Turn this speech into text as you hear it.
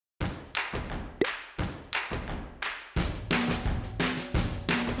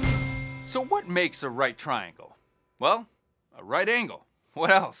So what makes a right triangle? Well, a right angle. What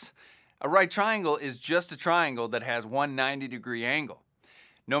else? A right triangle is just a triangle that has one 90-degree angle.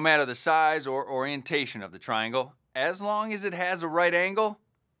 No matter the size or orientation of the triangle, as long as it has a right angle,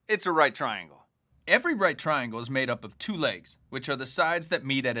 it's a right triangle. Every right triangle is made up of two legs, which are the sides that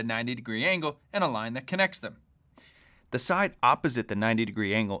meet at a 90-degree angle and a line that connects them. The side opposite the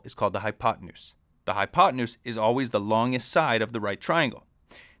 90-degree angle is called the hypotenuse. The hypotenuse is always the longest side of the right triangle.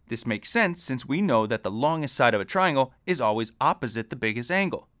 This makes sense since we know that the longest side of a triangle is always opposite the biggest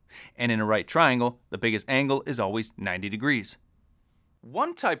angle. And in a right triangle, the biggest angle is always 90 degrees.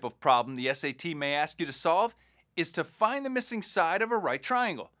 One type of problem the SAT may ask you to solve is to find the missing side of a right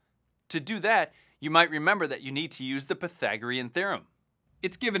triangle. To do that, you might remember that you need to use the Pythagorean Theorem.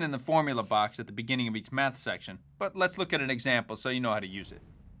 It's given in the formula box at the beginning of each math section, but let's look at an example so you know how to use it.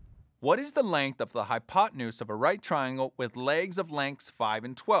 What is the length of the hypotenuse of a right triangle with legs of lengths 5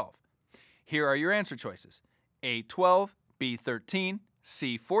 and 12? Here are your answer choices: A12, B13,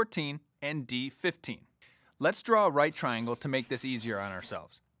 C14, and D15. Let's draw a right triangle to make this easier on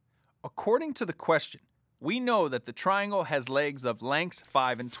ourselves. According to the question, we know that the triangle has legs of lengths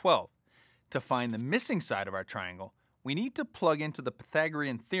 5 and 12. To find the missing side of our triangle, we need to plug into the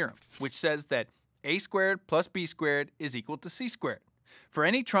Pythagorean Theorem, which says that a squared plus b squared is equal to c squared, for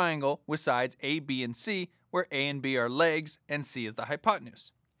any triangle with sides a, b, and c, where a and b are legs and c is the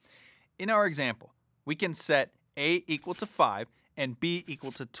hypotenuse. In our example, we can set a equal to 5 and b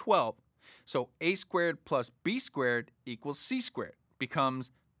equal to 12, so a squared plus b squared equals c squared,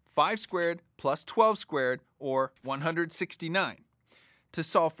 becomes 5 squared plus 12 squared, or 169. To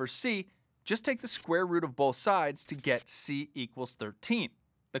solve for c, just take the square root of both sides to get c equals 13.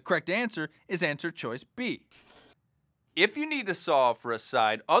 The correct answer is answer choice B. If you need to solve for a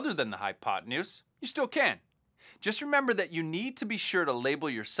side other than the hypotenuse, you still can. Just remember that you need to be sure to label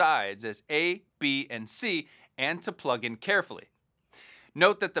your sides as A, B, and C and to plug in carefully.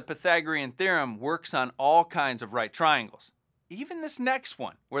 Note that the Pythagorean Theorem works on all kinds of right triangles. Even this next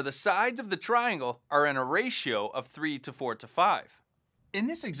one, where the sides of the triangle are in a ratio of 3 to 4 to 5. In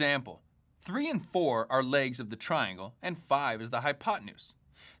this example, 3 and 4 are legs of the triangle and 5 is the hypotenuse.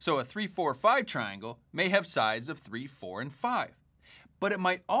 So a 3, 4, 5 triangle may have sides of 3, 4, and 5. But it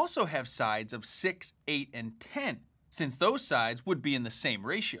might also have sides of 6, 8, and 10, since those sides would be in the same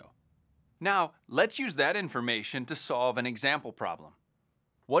ratio. Now, let's use that information to solve an example problem.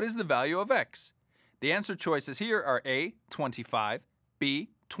 What is the value of x? The answer choices here are A, 25, B,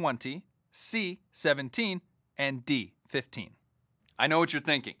 20, C, 17, and D, 15. I know what you're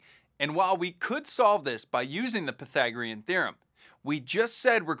thinking. And while we could solve this by using the Pythagorean Theorem, we just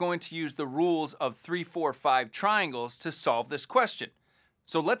said we're going to use the rules of 3, 4, 5 triangles to solve this question.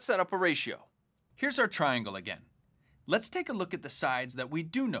 So let's set up a ratio. Here's our triangle again. Let's take a look at the sides that we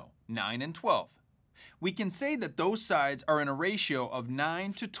do know, 9 and 12. We can say that those sides are in a ratio of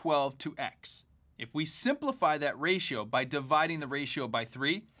 9 to 12 to x. If we simplify that ratio by dividing the ratio by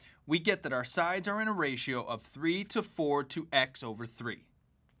 3, we get that our sides are in a ratio of 3 to 4 to x over 3.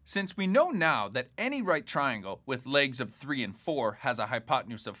 Since we know now that any right triangle with legs of 3 and 4 has a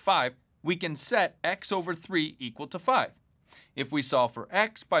hypotenuse of 5, we can set x over 3 equal to 5. If we solve for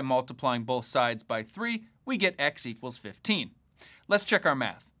x by multiplying both sides by 3, we get x equals 15. Let's check our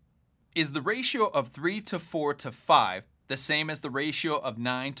math. Is the ratio of 3 to 4 to 5 the same as the ratio of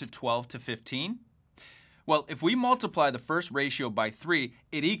 9 to 12 to 15? Well, if we multiply the first ratio by 3,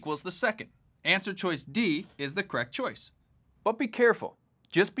 it equals the second. Answer choice D is the correct choice. But be careful.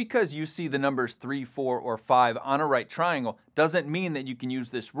 Just because you see the numbers 3, 4, or 5 on a right triangle doesn't mean that you can use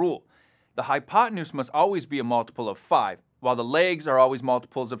this rule. The hypotenuse must always be a multiple of 5, while the legs are always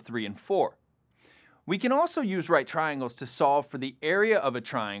multiples of 3 and 4. We can also use right triangles to solve for the area of a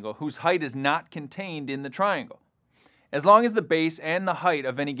triangle whose height is not contained in the triangle. As long as the base and the height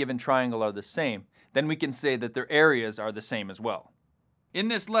of any given triangle are the same, then we can say that their areas are the same as well. In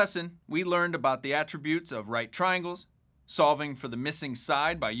this lesson, we learned about the attributes of right triangles, solving for the missing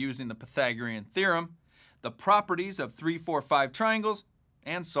side by using the Pythagorean Theorem, the properties of 3, 4, 5 triangles,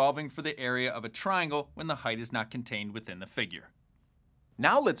 and solving for the area of a triangle when the height is not contained within the figure.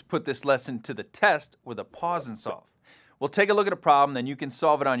 Now let's put this lesson to the test with a pause and solve. We'll take a look at a problem, then you can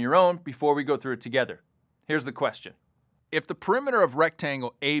solve it on your own before we go through it together. Here's the question. If the perimeter of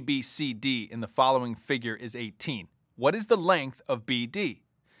rectangle ABCD in the following figure is 18, what is the length of BD?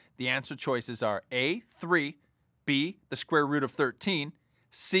 The answer choices are A, 3, B, the square root of 13,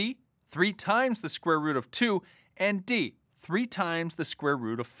 C, 3 times the square root of 2, and D, 3 times the square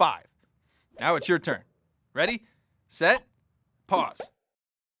root of 5. Now it's your turn. Ready, set, pause.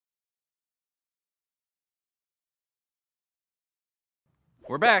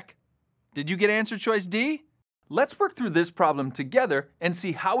 We're back. Did you get answer choice D? Let's work through this problem together and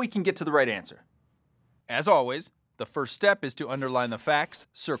see how we can get to the right answer. As always, the first step is to underline the facts,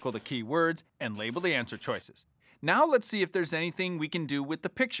 circle the key words, and label the answer choices. Now let's see if there's anything we can do with the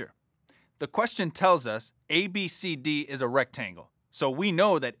picture. The question tells us ABCD is a rectangle, so we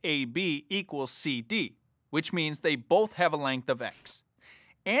know that AB equals CD, which means they both have a length of x.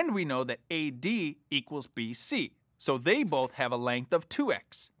 And we know that AD equals BC, so they both have a length of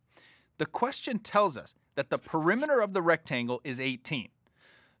 2x. The question tells us that the perimeter of the rectangle is 18.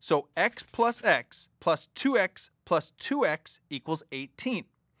 So x plus 2x plus 2x equals 18.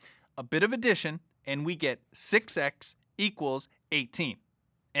 A bit of addition, and we get 6x equals 18.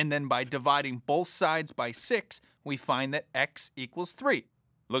 And then by dividing both sides by 6, we find that x equals 3.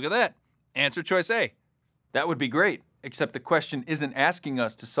 Look at that. Answer choice A. That would be great, except the question isn't asking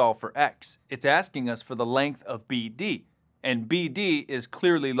us to solve for x. It's asking us for the length of BD, and BD is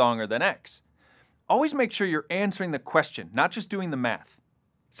clearly longer than x. Always make sure you're answering the question, not just doing the math.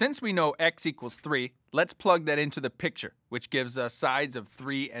 Since we know x equals 3, let's plug that into the picture, which gives us sides of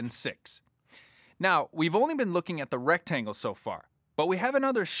 3 and 6. Now, we've only been looking at the rectangle so far, but we have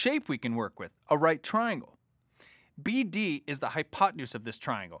another shape we can work with, a right triangle. BD is the hypotenuse of this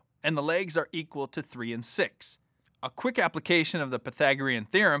triangle, and the legs are equal to 3 and 6. A quick application of the Pythagorean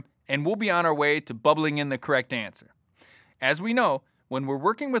Theorem, and we'll be on our way to bubbling in the correct answer. As we know, when we're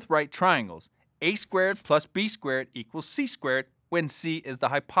working with right triangles, a squared plus b squared equals c squared when c is the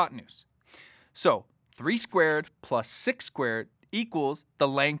hypotenuse. So 3 squared plus 6 squared equals the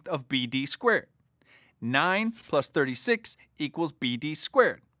length of BD squared. 9 plus 36 equals BD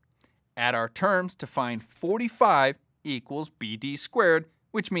squared. Add our terms to find 45 equals BD squared,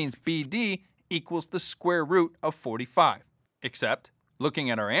 which means BD equals the square root of 45. Except,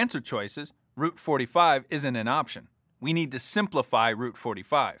 looking at our answer choices, root 45 isn't an option. We need to simplify root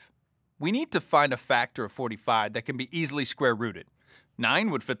 45. We need to find a factor of 45 that can be easily square rooted.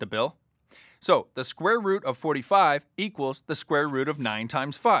 9 would fit the bill. So the square root of 45 equals the square root of 9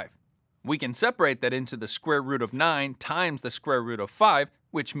 times 5. We can separate that into the square root of 9 times the square root of 5,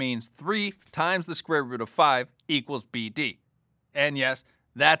 which means 3 times the square root of 5 equals BD. And yes,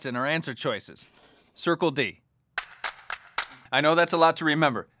 that's in our answer choices. Circle D. I know that's a lot to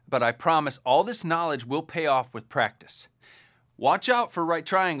remember, but I promise all this knowledge will pay off with practice. Watch out for right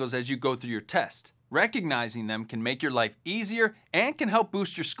triangles as you go through your test. Recognizing them can make your life easier and can help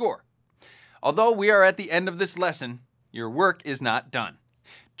boost your score. Although we are at the end of this lesson, your work is not done.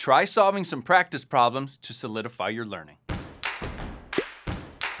 Try solving some practice problems to solidify your learning.